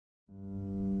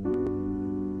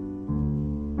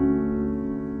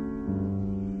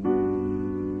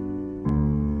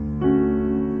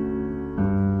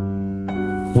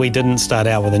We didn't start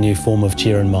out with a new form of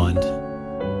chair in mind.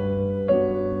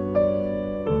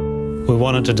 We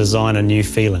wanted to design a new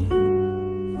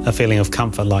feeling, a feeling of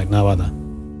comfort like no other.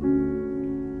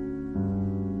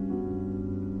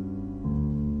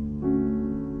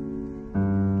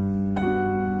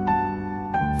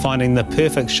 Finding the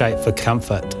perfect shape for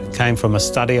comfort came from a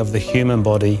study of the human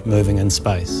body moving in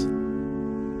space.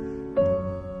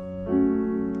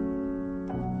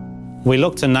 We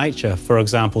looked to nature for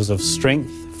examples of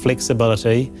strength,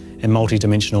 flexibility and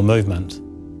multidimensional movement,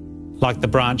 like the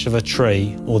branch of a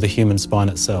tree or the human spine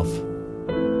itself.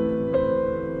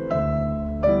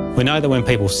 We know that when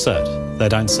people sit, they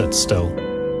don't sit still.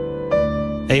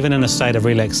 Even in a state of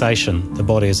relaxation, the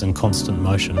body is in constant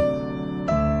motion.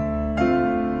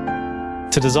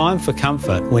 To design for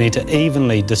comfort, we need to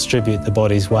evenly distribute the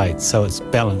body's weight so it's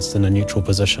balanced in a neutral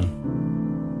position.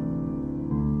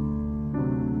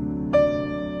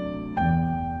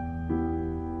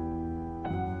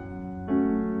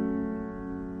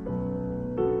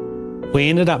 We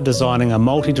ended up designing a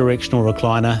multi-directional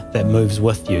recliner that moves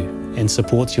with you and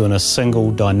supports you in a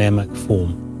single dynamic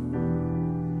form.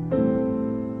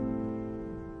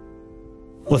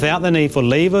 Without the need for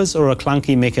levers or a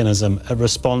clunky mechanism, it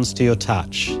responds to your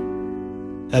touch.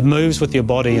 It moves with your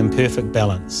body in perfect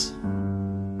balance,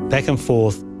 back and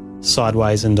forth,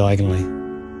 sideways and diagonally.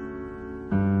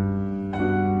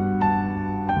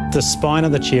 The spine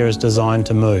of the chair is designed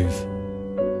to move.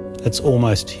 It's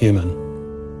almost human,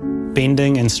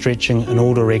 bending and stretching in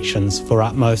all directions for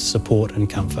utmost support and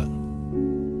comfort.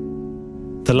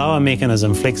 The lower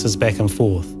mechanism flexes back and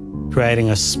forth, creating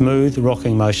a smooth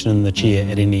rocking motion in the chair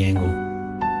at any angle.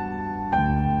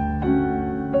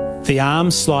 The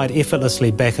arms slide effortlessly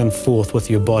back and forth with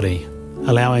your body,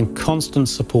 allowing constant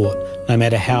support no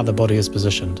matter how the body is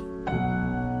positioned.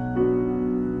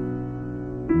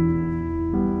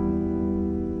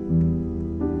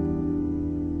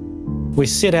 We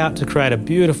set out to create a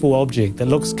beautiful object that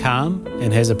looks calm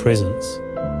and has a presence.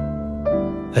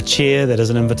 A chair that is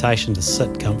an invitation to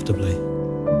sit comfortably.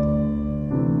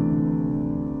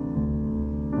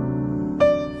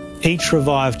 Each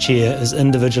Re-vive chair is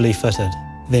individually fitted,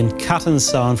 then cut and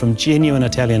sewn from genuine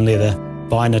Italian leather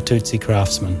by Natuzzi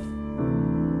craftsmen.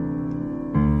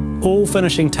 All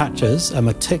finishing touches are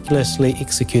meticulously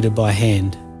executed by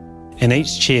hand, and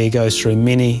each chair goes through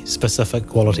many specific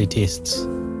quality tests.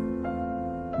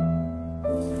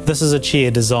 This is a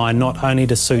chair designed not only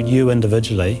to suit you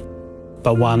individually,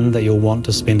 but one that you'll want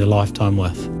to spend a lifetime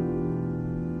with.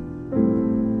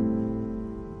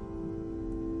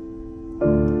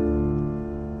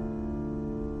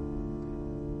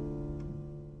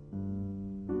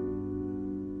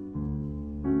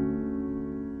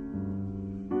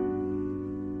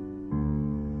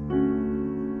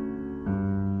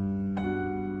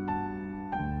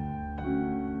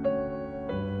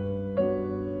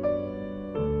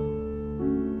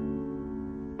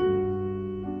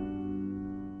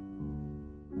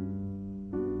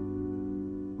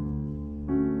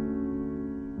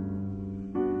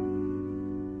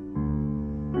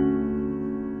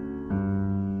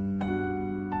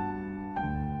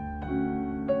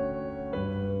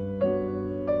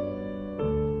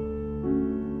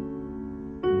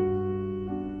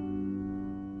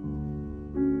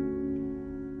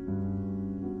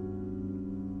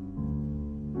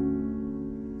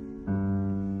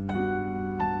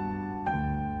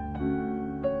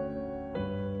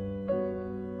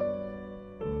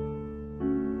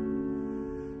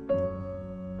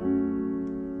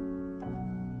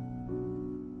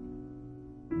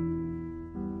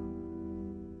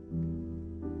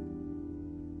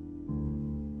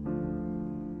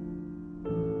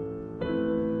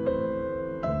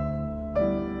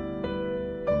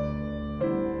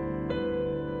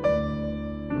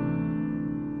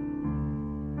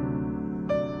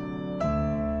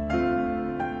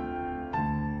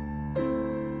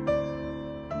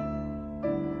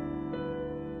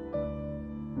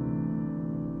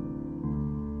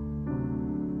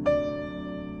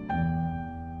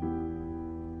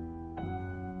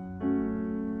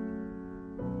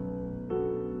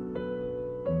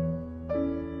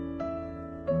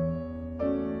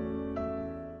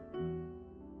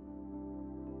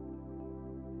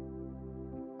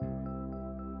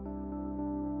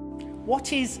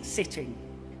 What is sitting?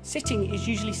 Sitting is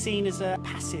usually seen as a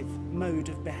passive mode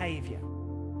of behaviour.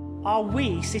 Are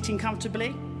we sitting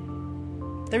comfortably?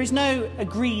 There is no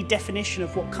agreed definition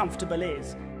of what comfortable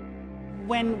is.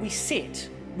 When we sit,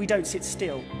 we don't sit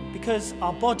still because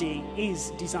our body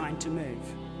is designed to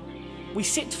move. We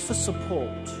sit for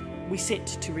support. We sit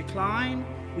to recline,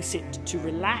 we sit to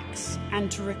relax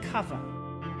and to recover.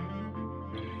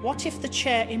 What if the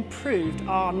chair improved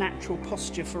our natural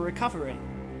posture for recovery?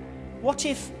 What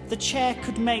if the chair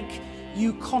could make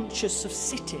you conscious of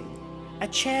sitting? A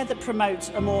chair that promotes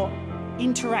a more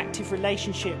interactive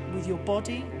relationship with your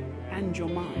body and your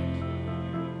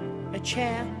mind. A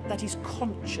chair that is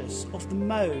conscious of the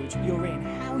mode you're in,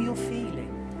 how you're feeling.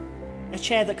 A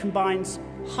chair that combines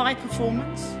high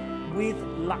performance with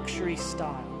luxury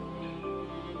style.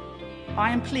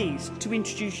 I am pleased to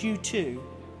introduce you to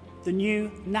the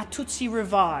new Natuzzi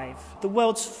Re-vive, the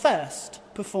world's first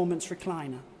performance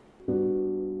recliner.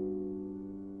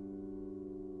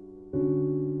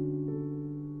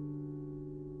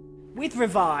 With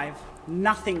Re-vive,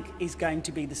 nothing is going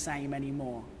to be the same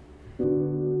anymore.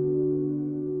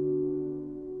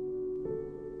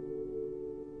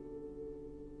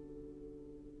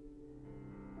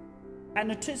 At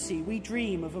Natuzzi, we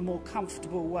dream of a more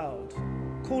comfortable world.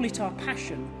 Call it our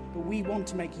passion, but we want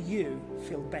to make you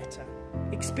feel better.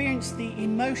 Experience the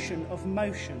emotion of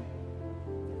motion.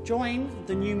 Join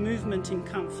the new movement in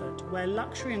comfort, where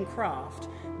luxury and craft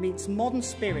meets modern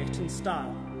spirit and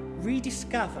style.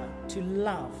 Rediscover to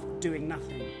love doing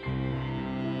nothing.